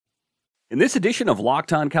In this edition of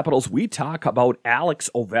Locked On Capitals, we talk about Alex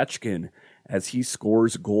Ovechkin as he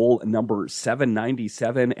scores goal number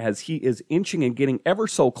 797, as he is inching and getting ever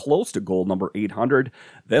so close to goal number 800.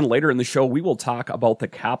 Then later in the show, we will talk about the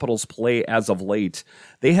Capitals' play as of late.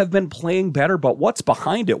 They have been playing better, but what's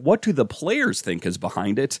behind it? What do the players think is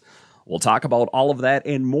behind it? We'll talk about all of that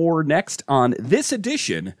and more next on this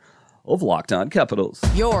edition of Locked On Capitals.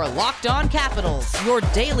 Your Locked On Capitals, your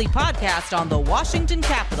daily podcast on the Washington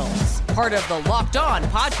Capitals. Part of the Locked On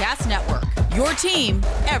Podcast Network, your team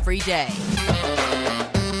every day.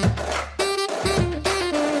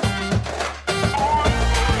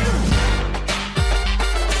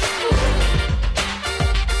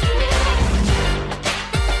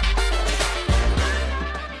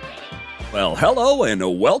 Well, hello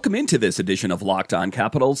and welcome into this edition of Locked On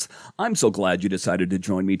Capitals. I'm so glad you decided to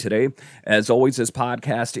join me today. As always, this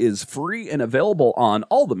podcast is free and available on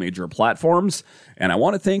all the major platforms, and I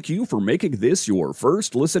want to thank you for making this your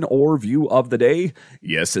first listen or view of the day.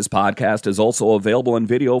 Yes, this podcast is also available in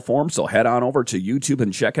video form, so head on over to YouTube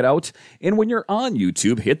and check it out. And when you're on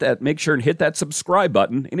YouTube, make sure and hit that subscribe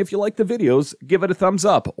button, and if you like the videos, give it a thumbs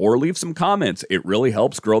up or leave some comments. It really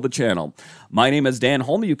helps grow the channel. My name is Dan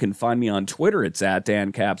Holme. You can find me on Twitter. It's at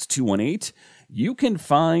DanCaps218. You can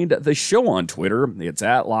find the show on Twitter. It's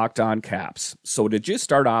at Locked On Caps. So to just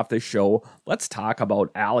start off this show, let's talk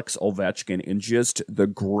about Alex Ovechkin and just the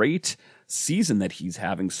great season that he's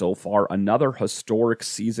having so far. Another historic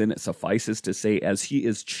season, suffices to say, as he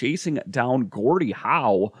is chasing down Gordie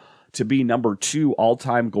Howe to be number 2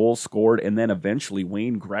 all-time goals scored, and then eventually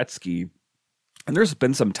Wayne Gretzky. And there's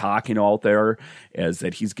been some talk, out there as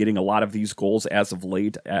that he's getting a lot of these goals as of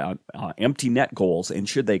late, empty net goals, and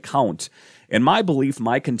should they count? And my belief,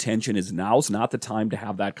 my contention is now's not the time to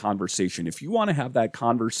have that conversation. If you want to have that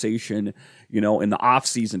conversation, in the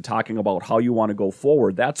offseason, talking about how you want to go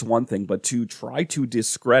forward, that's one thing. But to try to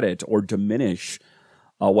discredit or diminish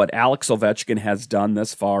what Alex Ovechkin has done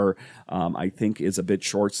thus far, I think is a bit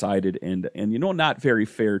short-sighted and not very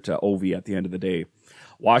fair to Ovi at the end of the day.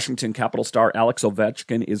 Washington Capital star Alex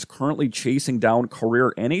Ovechkin is currently chasing down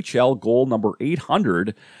career NHL goal number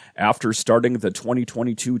 800 after starting the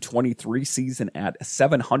 2022-23 season at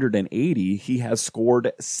 780. He has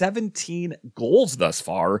scored 17 goals thus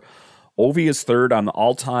far. Ovi is third on the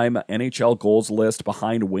all-time NHL goals list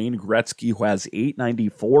behind Wayne Gretzky, who has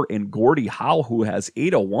 894, and Gordie Howe, who has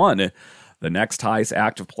 801. The next highest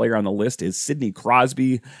active player on the list is Sidney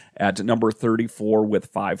Crosby at number 34 with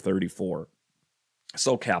 534.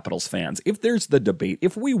 So, Capitals fans, if there's the debate,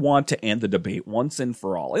 if we want to end the debate once and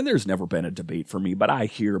for all, and there's never been a debate for me, but I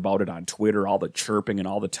hear about it on Twitter, all the chirping and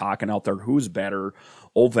all the talking out there, who's better,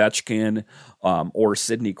 Ovechkin or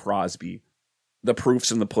Sidney Crosby? The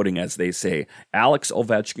proof's in the pudding, as they say. Alex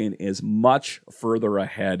Ovechkin is much further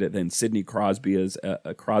ahead than Sidney Crosby is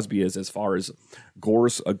as far as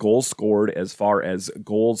goals scored, as far as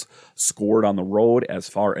goals scored on the road, as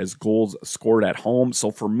far as goals scored at home. So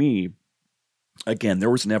for me, again, there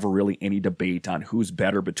was never really any debate on who's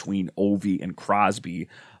better between Ovi and Crosby.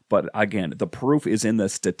 But again, the proof is in the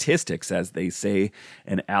statistics, as they say,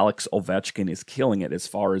 and Alex Ovechkin is killing it as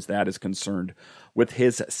far as that is concerned. With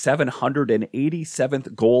his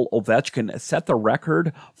 787th goal, Ovechkin set the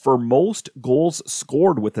record for most goals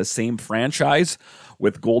scored with the same franchise.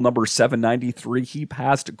 With goal number 793, he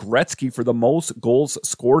passed Gretzky for the most goals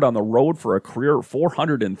scored on the road for a career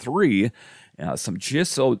 403.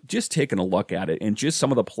 Just taking a look at it and just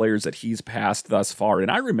some of the players that he's passed thus far.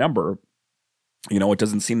 And I remember, it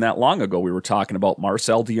doesn't seem that long ago, we were talking about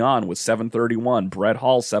Marcel Dion with 731, Brett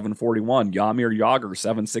Hull 741, Jaromir Jagr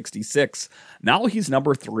 766. Now he's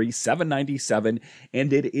number 3, 797,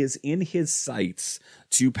 and it is in his sights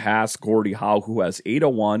to pass Gordie Howe, who has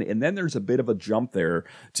 801, and then there's a bit of a jump there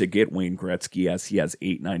to get Wayne Gretzky, as he has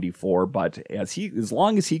 894. But as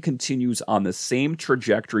long as he continues on the same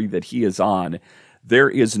trajectory that he is on, there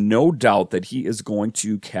is no doubt that he is going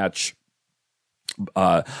to catch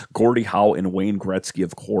Gordie Howe and Wayne Gretzky,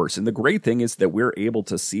 of course. And the great thing is that we're able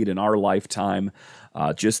to see it in our lifetime,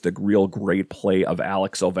 just the real great play of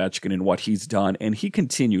Alex Ovechkin and what he's done. And he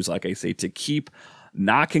continues, like I say, to keep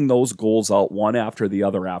knocking those goals out one after the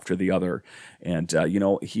other. And,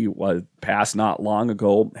 he was passed not long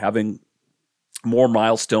ago, having more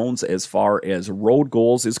milestones as far as road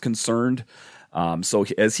goals is concerned. So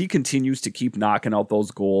as he continues to keep knocking out those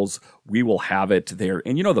goals, we will have it there.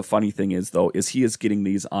 And the funny thing is, though, is he is getting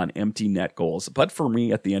these on empty net goals. But for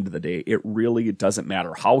me, at the end of the day, it doesn't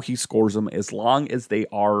matter how he scores them, as long as they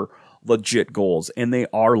are legit goals, and they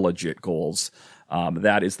are legit goals.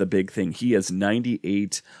 That is the big thing. He is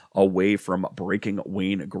 98 away from breaking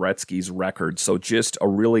Wayne Gretzky's record. So just a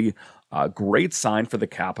really Great sign for the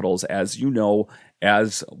Capitals. As you know,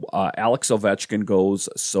 as Alex Ovechkin goes,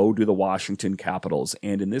 so do the Washington Capitals.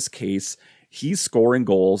 And in this case, he's scoring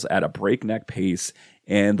goals at a breakneck pace,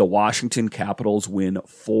 and the Washington Capitals win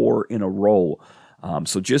 4 in a row.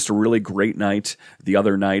 So just a really great night the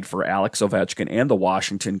other night for Alex Ovechkin and the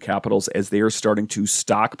Washington Capitals as they are starting to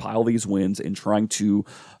stockpile these wins and trying to,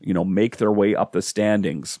 make their way up the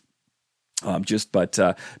standings.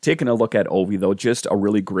 Taking a look at Ovi, though, just a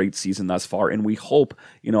really great season thus far. And we hope,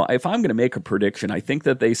 if I'm going to make a prediction, I think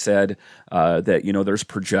that they said that, there's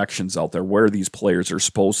projections out there where these players are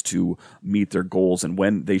supposed to meet their goals and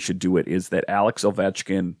when they should do it, is that Alex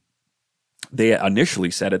Ovechkin, they initially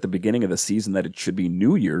said at the beginning of the season that it should be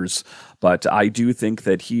New Year's, but I do think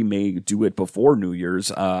that he may do it before New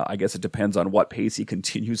Year's. I guess it depends on what pace he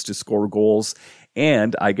continues to score goals,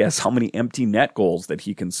 and I guess how many empty net goals that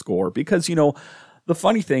he can score. Because, the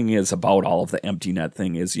funny thing is about all of the empty net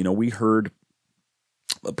thing is, we heard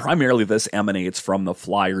primarily this emanates from the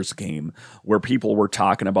Flyers game where people were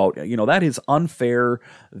talking about, that is unfair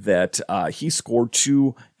that he scored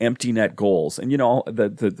 2 empty net goals. And,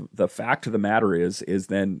 the fact of the matter is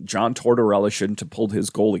then John Tortorella shouldn't have pulled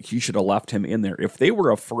his goalie. He should have left him in there. If they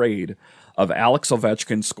were afraid of Alex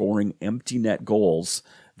Ovechkin scoring empty net goals,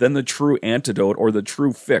 then the true antidote or the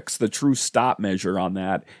true fix, the true stop measure on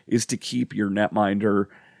that is to keep your netminder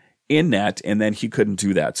in net, and then he couldn't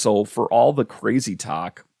do that. So for all the crazy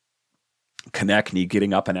talk, Konechny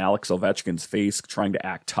getting up in Alex Ovechkin's face, trying to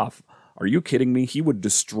act tough. Are you kidding me? He would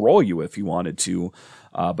destroy you if he wanted to,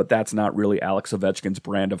 but that's not really Alex Ovechkin's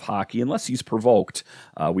brand of hockey unless he's provoked.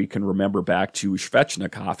 We can remember back to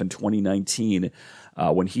Svechnikov in 2019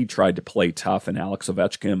 when he tried to play tough and Alex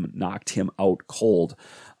Ovechkin knocked him out cold.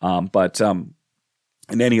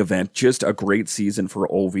 In any event, just a great season for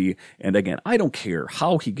Ovi. And again, I don't care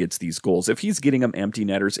how he gets these goals. If he's getting them empty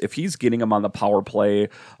netters, if he's getting them on the power play,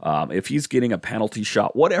 if he's getting a penalty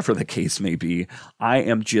shot, whatever the case may be, I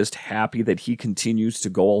am just happy that he continues to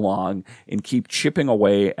go along and keep chipping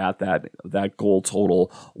away at that goal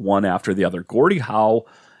total one after the other. Gordie Howe,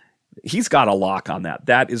 he's got a lock on that.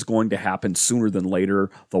 That is going to happen sooner than later.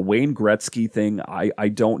 The Wayne Gretzky thing, I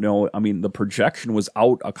don't know. I mean, the projection was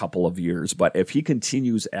out a couple of years, but if he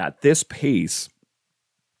continues at this pace,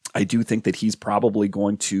 I do think that he's probably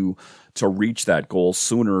going to reach that goal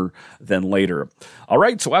sooner than later. All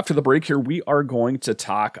right, so after the break here, we are going to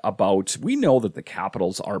talk about, we know that the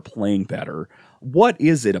Capitals are playing better. What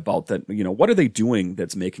is it about that? What are they doing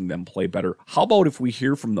that's making them play better? How about if we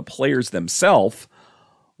hear from the players themselves?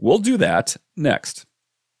 We'll do that next.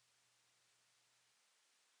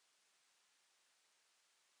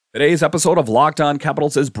 Today's episode of Locked On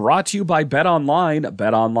Capitals is brought to you by BetOnline.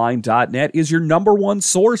 BetOnline.net is your number one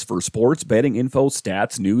source for sports betting info,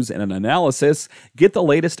 stats, news, and an analysis. Get the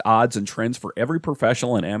latest odds and trends for every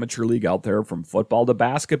professional and amateur league out there, from football to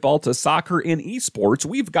basketball to soccer and esports.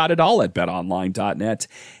 We've got it all at BetOnline.net.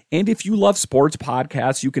 And if you love sports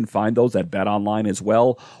podcasts, you can find those at BetOnline as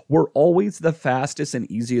well. We're always the fastest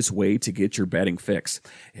and easiest way to get your betting fix.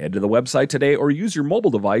 Head to the website today or use your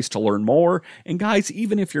mobile device to learn more. And guys,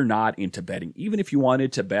 even if you're not into betting, even if you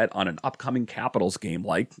wanted to bet on an upcoming Capitals game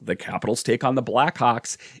like the Capitals take on the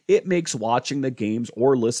Blackhawks, it makes watching the games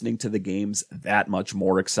or listening to the games that much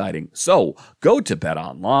more exciting. So go to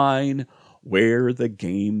BetOnline, where the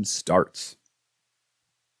game starts.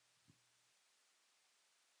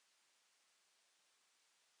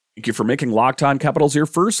 Thank you for making Locked On Capitals your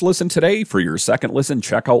first listen today. For your second listen,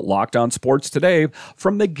 check out Locked On Sports Today.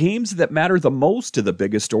 From the games that matter the most to the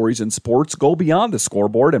biggest stories in sports, go beyond the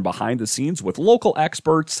scoreboard and behind the scenes with local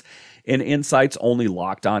experts and insights only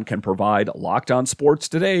Locked On can provide. Locked On Sports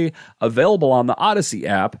Today, available on the Odyssey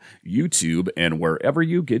app, YouTube, and wherever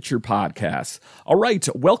you get your podcasts. All right,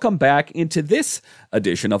 welcome back into this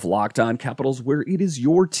edition of Locked On Capitals, where it is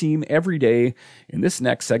your team every day. In this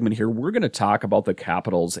next segment here, we're going to talk about the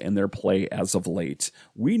Capitals and their play as of late.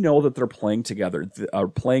 We know that they're playing together,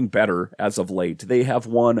 playing better as of late. They have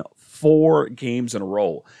won 4 games in a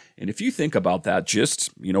row. And if you think about that just,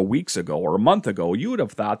 weeks ago or a month ago, you would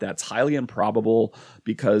have thought that's highly improbable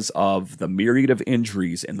because of the myriad of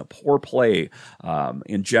injuries and the poor play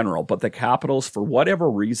in general. But the Capitals, for whatever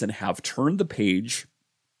reason, have turned the page.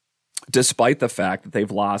 Despite the fact that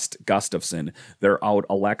they've lost Gustafsson, they're out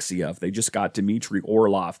Alexiev, they just got Dmitry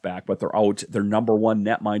Orlov back, but they're out their number one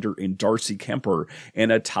netminder in Darcy Kemper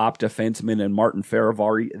and a top defenseman in Martin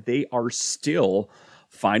Fehérváry. They are still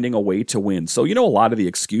finding a way to win. So, a lot of the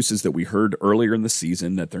excuses that we heard earlier in the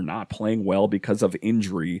season that they're not playing well because of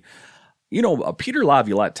injury, Peter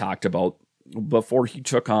Laviolette talked about, before he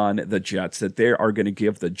took on the Jets that they are going to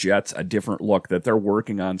give the Jets a different look, that they're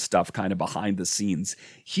working on stuff kind of behind the scenes.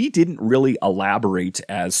 He didn't really elaborate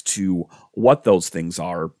as to what those things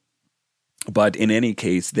are. But in any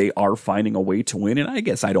case, they are finding a way to win, and I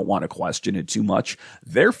guess I don't want to question it too much.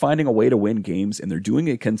 They're finding a way to win games, and they're doing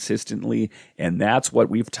it consistently, and that's what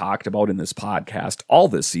we've talked about in this podcast all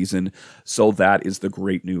this season, so that is the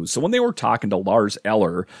great news. So when they were talking to Lars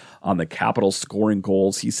Eller on the Capitals scoring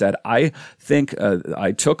goals, he said, I think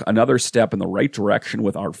I took another step in the right direction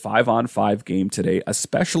with our 5-on-5 game today,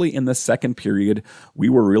 especially in the second period. We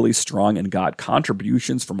were really strong and got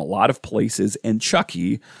contributions from a lot of places, and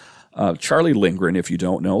Chucky, Charlie Lindgren, if you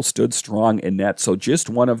don't know, stood strong in net. So just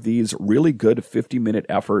one of these really good 50-minute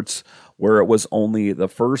efforts where it was only the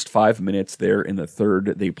first 5 minutes there in the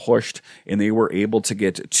third they pushed, and they were able to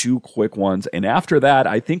get 2 quick ones. And after that,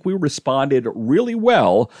 I think we responded really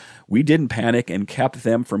well. We didn't panic and kept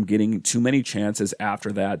them from getting too many chances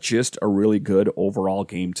after that. Just a really good overall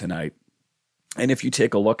game tonight. And if you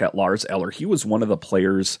take a look at Lars Eller, he was one of the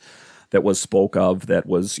players that was spoke of that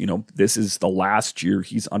was, this is the last year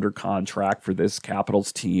he's under contract for this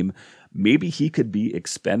Capitals team. Maybe he could be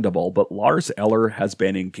expendable, but Lars Eller has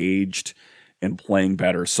been engaged and playing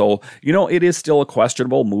better. So, it is still a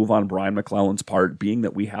questionable move on Brian MacLellan's part, being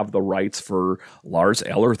that we have the rights for Lars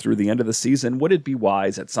Eller through the end of the season. Would it be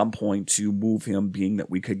wise at some point to move him, being that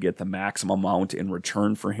we could get the maximum amount in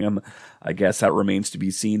return for him? I guess that remains to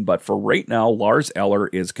be seen. But for right now, Lars Eller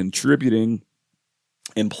is contributing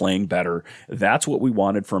and playing better. That's what we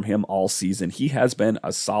wanted from him all season. He has been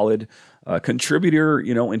a solid contributor,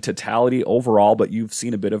 in totality overall, but you've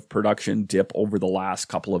seen a bit of production dip over the last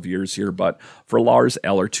couple of years here. But for Lars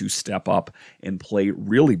Eller to step up and play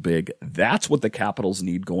really big, that's what the Capitals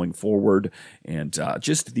need going forward. And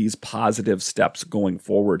just these positive steps going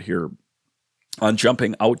forward here. On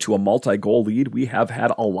jumping out to a multi-goal lead, we have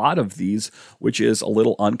had a lot of these, which is a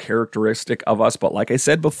little uncharacteristic of us. But like I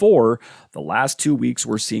said before, the last 2 weeks,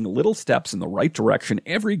 we're seeing little steps in the right direction.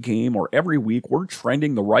 Every game or every week, we're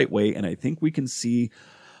trending the right way. And I think we can see,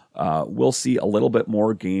 we'll see a little bit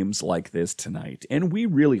more games like this tonight. And we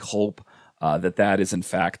really hope that is in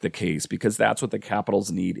fact the case, because that's what the Capitals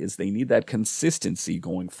need, is they need that consistency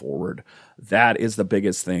going forward. That is the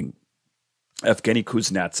biggest thing. Evgeny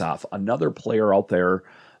Kuznetsov, another player out there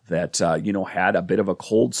that, had a bit of a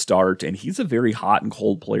cold start, and he's a very hot and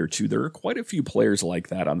cold player too. There are quite a few players like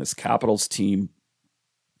that on this Capitals team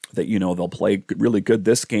that, they'll play really good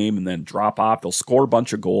this game and then drop off. They'll score a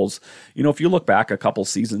bunch of goals. If you look back a couple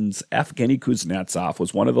seasons, Evgeny Kuznetsov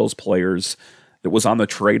was one of those players that was on the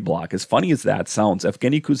trade block. As funny as that sounds,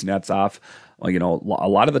 Evgeny Kuznetsov, a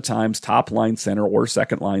lot of the times top line center or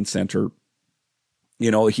second line center,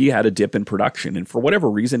 he had a dip in production, and for whatever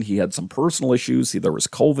reason, he had some personal issues. There was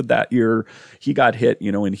COVID that year. He got hit,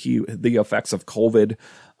 and the effects of COVID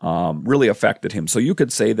really affected him. So you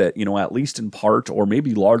could say that, at least in part, or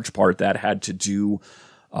maybe large part, that had to do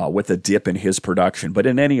with a dip in his production. But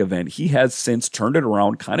in any event, he has since turned it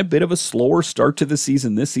around. Kind of bit of a slower start to the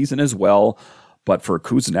season this season as well. But for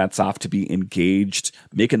Kuznetsov to be engaged,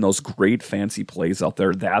 making those great fancy plays out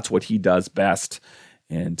there, that's what he does best.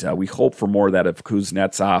 And we hope for more of that of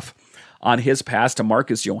Kuznetsov. On his pass to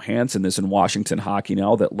Marcus Johansson, this in Washington Hockey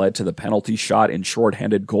Now, that led to the penalty shot and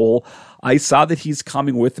shorthanded goal. I saw that he's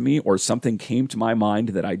coming with me, or something came to my mind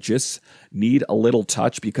that I just need a little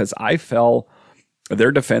touch, because I felt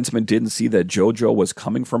their defenseman didn't see that JoJo was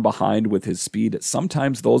coming from behind with his speed.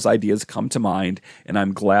 Sometimes those ideas come to mind, and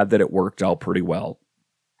I'm glad that it worked out pretty well.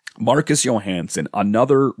 Marcus Johansson,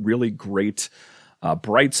 another really great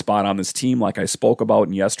bright spot on this team, like I spoke about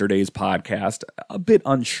in yesterday's podcast. A bit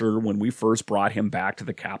unsure when we first brought him back to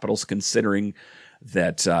the Capitals, considering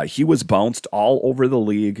that he was bounced all over the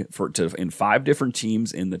league in 5 different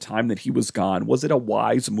teams in the time that he was gone. Was it a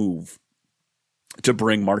wise move to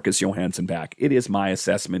bring Marcus Johansson back? It is my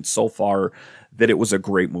assessment so far that it was a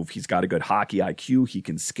great move. He's got a good hockey IQ. He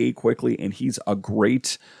can skate quickly, and he's a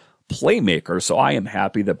great playmaker. So I am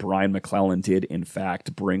happy that Brian MacLellan did, in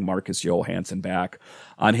fact, bring Marcus Johansson back.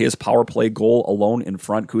 On his power play goal alone in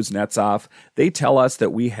front, Kuznetsov, they tell us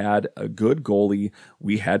that we had a good goalie.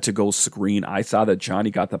 We had to go screen. I saw that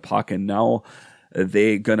Johnny got the puck, and now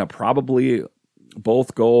they gonna probably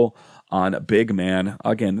both go on big man.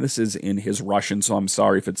 Again, this is in his Russian, so I'm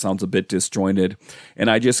sorry if it sounds a bit disjointed. And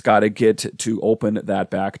I just got to get to open that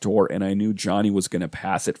back door, and I knew Johnny was going to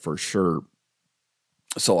pass it for sure.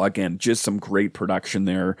 So again, just some great production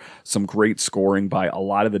there, some great scoring by a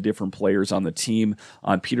lot of the different players on the team.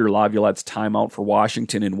 On Peter Laviolette's timeout for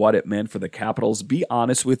Washington and what it meant for the Capitals, be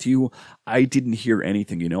honest with you, I didn't hear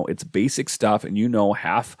anything. It's basic stuff, and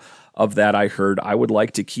half of that I heard. I would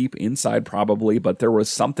like to keep inside probably, but there was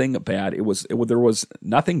something bad. There was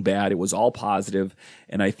nothing bad. It was all positive,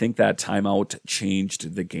 and I think that timeout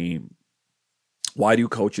changed the game. Why do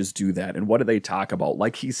coaches do that? And what do they talk about?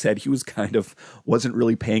 Like he said, he wasn't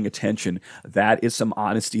really paying attention. That is some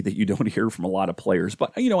honesty that you don't hear from a lot of players.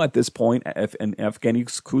 But, at this point in Evgeny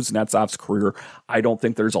Kuznetsov's career, I don't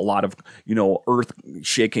think there's a lot of,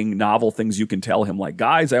 earth-shaking novel things you can tell him. Like,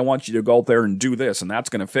 guys, I want you to go out there and do this, and that's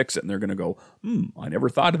going to fix it. And they're going to go, I never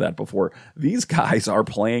thought of that before. These guys are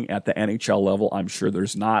playing at the NHL level. I'm sure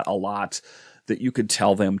there's not a lot that you could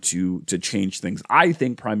tell them to change things. I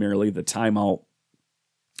think primarily the timeout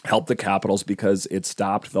helped the Capitals because it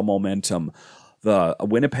stopped the momentum. The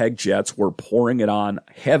Winnipeg Jets were pouring it on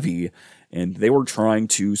heavy, and they were trying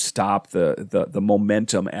to stop the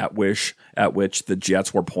momentum at which the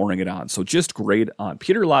Jets were pouring it on. So just great on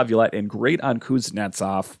Peter Laviolette and great on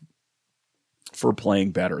Kuznetsov for playing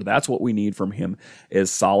better. That's what we need from him is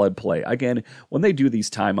solid play. Again, when they do these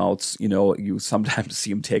timeouts, you sometimes see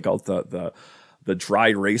him take out the dry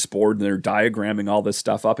erase board and they're diagramming all this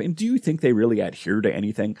stuff up. And do you think they really adhere to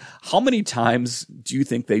anything? How many times do you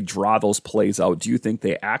think they draw those plays out? Do you think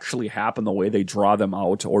they actually happen the way they draw them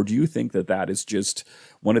out? Or do you think that is just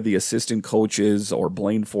one of the assistant coaches or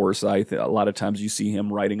Blaine Forsythe? A lot of times you see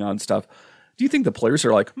him writing on stuff. Do you think the players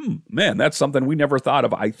are like, man, that's something we never thought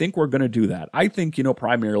of. I think we're going to do that. I think,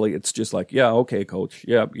 primarily it's just like, yeah, okay, coach.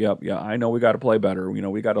 Yeah. I know we got to play better.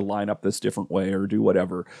 We got to line up this different way or do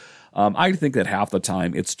whatever. I think that half the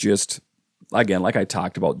time it's just, again, like I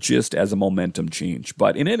talked about, just as a momentum change.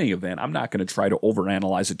 But in any event, I'm not going to try to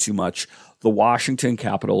overanalyze it too much. The Washington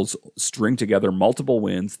Capitals string together multiple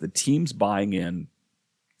wins. The team's buying in.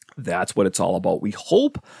 That's what it's all about. We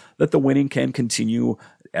hope that the winning can continue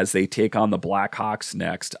as they take on the Blackhawks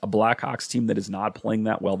next, a Blackhawks team that is not playing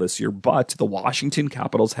that well this year. But the Washington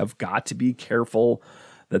Capitals have got to be careful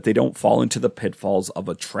that they don't fall into the pitfalls of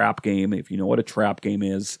a trap game. If you know what a trap game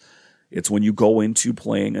is, it's when you go into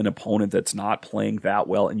playing an opponent that's not playing that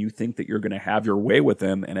well and you think that you're going to have your way with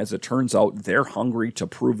them. And as it turns out, they're hungry to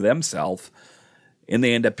prove themselves and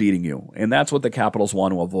they end up beating you. And that's what the Capitals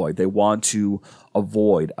want to avoid. They want to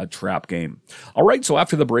avoid a trap game. All right, so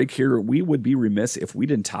after the break here, we would be remiss if we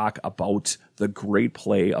didn't talk about the great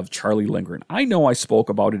play of Charlie Lindgren. I know I spoke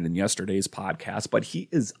about it in yesterday's podcast, but he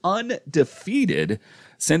is undefeated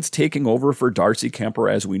since taking over for Darcy Kemper,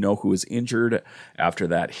 as we know, who is injured after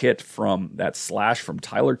that slash from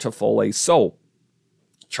Tyler Toffoli. So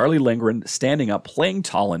Charlie Lindgren standing up, playing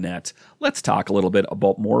tall in net. Let's talk a little bit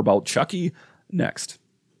more about Chucky next.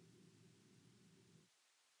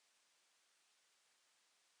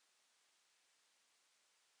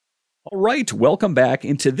 All right, welcome back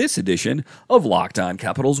into this edition of Locked On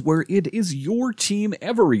Capitals, where it is your team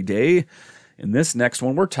every day. In this next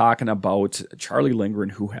one, we're talking about Charlie Lindgren,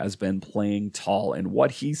 who has been playing tall and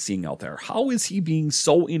what he's seeing out there. How is he being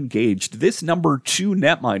so engaged? This number 2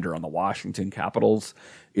 netminder on the Washington Capitals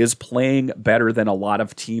is playing better than a lot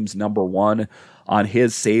of teams' number 1 on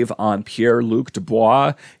his save on Pierre-Luc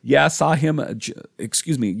Dubois. Saw him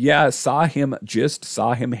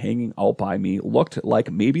hanging out by me. Looked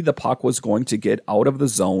like maybe the puck was going to get out of the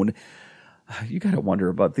zone. You got to wonder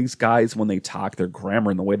about these guys when they talk, their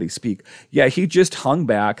grammar and the way they speak. Yeah, he just hung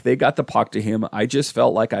back. They got the puck to him. I just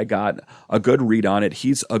felt like I got a good read on it.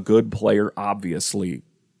 He's a good player, obviously.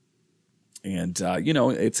 And,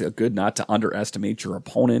 it's good not to underestimate your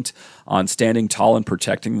opponent on standing tall and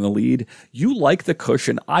protecting the lead. You like the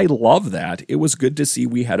cushion. I love that. It was good to see.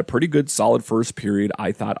 We had a pretty good, solid first period.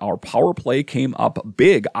 I thought our power play came up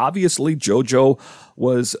big. Obviously, JoJo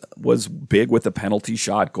was big with the penalty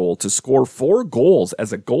shot goal. To score 4 goals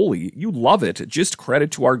as a goalie, you love it. Just credit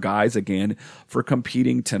to our guys again for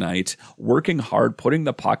competing tonight, working hard, putting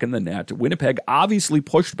the puck in the net. Winnipeg obviously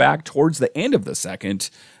pushed back towards the end of the second.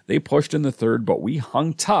 They pushed in the third, but we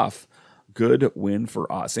hung tough. Good win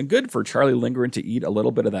for us. And good for Charlie Lindgren to eat a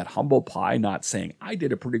little bit of that humble pie, not saying, I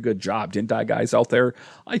did a pretty good job, didn't I, guys out there?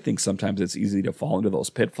 I think sometimes it's easy to fall into those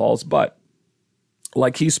pitfalls, but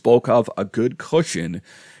like he spoke of, a good cushion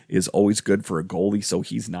is always good for a goalie, so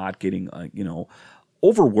he's not getting,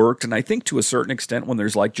 overworked. And I think to a certain extent, when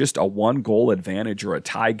there's like just a 1-goal advantage or a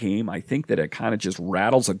tie game, I think that it kind of just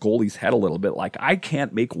rattles a goalie's head a little bit. Like, I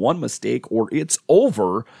can't make one mistake or it's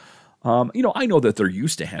over. I know that they're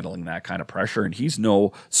used to handling that kind of pressure, and he's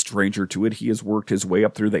no stranger to it. He has worked his way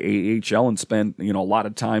up through the AHL and spent, a lot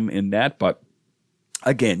of time in net, but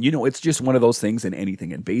again, it's just one of those things in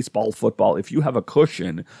anything, in baseball, football. If you have a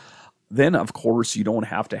cushion, then of course you don't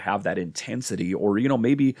have to have that intensity or,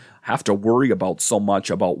 maybe have to worry about so much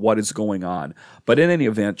about what is going on. But in any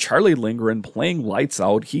event, Charlie Lindgren playing lights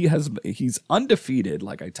out. He's undefeated,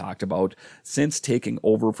 like I talked about, since taking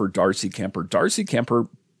over for Darcy Kuemper. Darcy Kuemper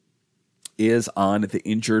is on the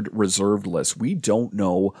injured reserve list. We don't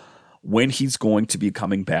know when he's going to be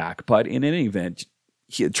coming back, but in any event,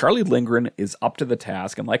 Charlie Lindgren is up to the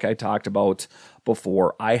task. And like I talked about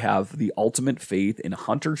before, I have the ultimate faith in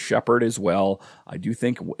Hunter Shepard as well. I do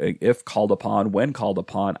think if called upon, when called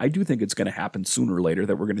upon, I do think it's going to happen sooner or later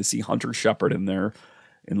that we're going to see Hunter Shepard in there,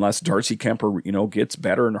 unless Darcy Kuemper, gets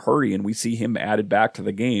better in a hurry and we see him added back to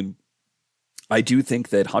the game. I do think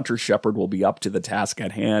that Hunter Shepard will be up to the task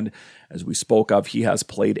at hand. As we spoke of, he has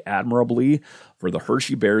played admirably for the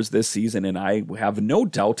Hershey Bears this season, and I have no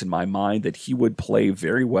doubt in my mind that he would play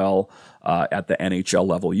very well at the NHL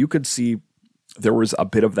level. You could see there was a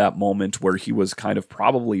bit of that moment where he was kind of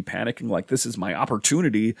probably panicking, like, this is my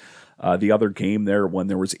opportunity. The other game there, when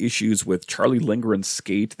there was issues with Charlie Lindgren's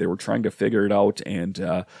skate, they were trying to figure it out,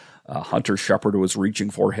 and Hunter Shepard was reaching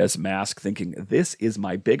for his mask, thinking, this is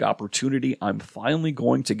my big opportunity. I'm finally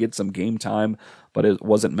going to get some game time, but it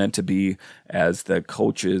wasn't meant to be, as the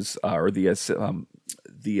coaches or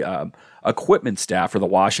the equipment staff for the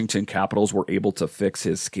Washington Capitals were able to fix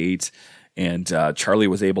his skate, and Charlie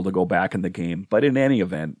was able to go back in the game. But in any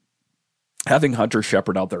event, having Hunter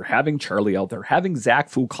Shepard out there, having Charlie out there, having Zach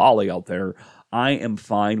Fucale out there, I am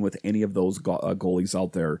fine with any of those goalies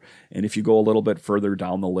out there. And if you go a little bit further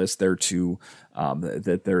down the list there too,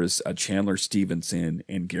 that there's Chandler Stevenson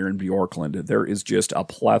and Garen Bjorklund. There is just a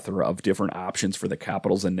plethora of different options for the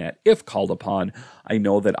Capitals in net if called upon. I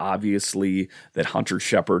know that obviously that Hunter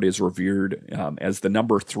Shepard is revered as the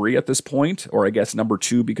number 3 at this point, or I guess number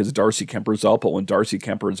 2 because Darcy Kuemper's out, but when Darcy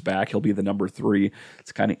Kuemper is back, he'll be the number 3.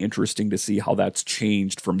 It's kind of interesting to see how that's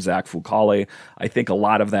changed from Zach Fucale. I think a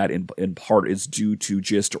lot of that in part is due to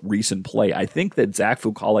just recent play. I think that Zach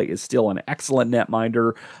Fucale is still an excellent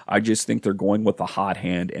netminder. I just think they're going with the hot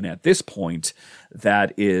hand, and at this point,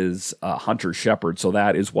 that is Hunter Shepard. So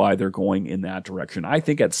that is why they're going in that direction. I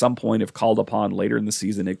think at some point, if called upon later in the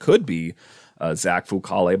season, it could be Zach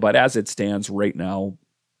Fucale, but as it stands right now,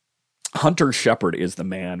 Hunter Shepard is the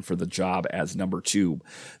man for the job as number 2.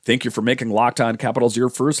 Thank you for making Locked On Capitals your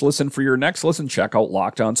first listen. For your next listen, check out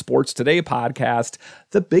Locked On Sports Today podcast,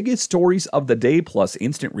 the biggest stories of the day, plus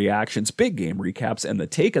instant reactions, big game recaps, and the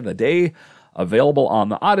take of the day. Available on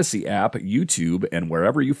the Odyssey app, YouTube, and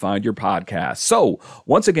wherever you find your podcasts. So,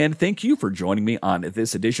 once again, thank you for joining me on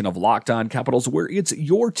this edition of Locked On Capitals, where it's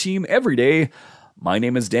your team every day. My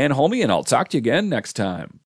name is Dan Holme, and I'll talk to you again next time.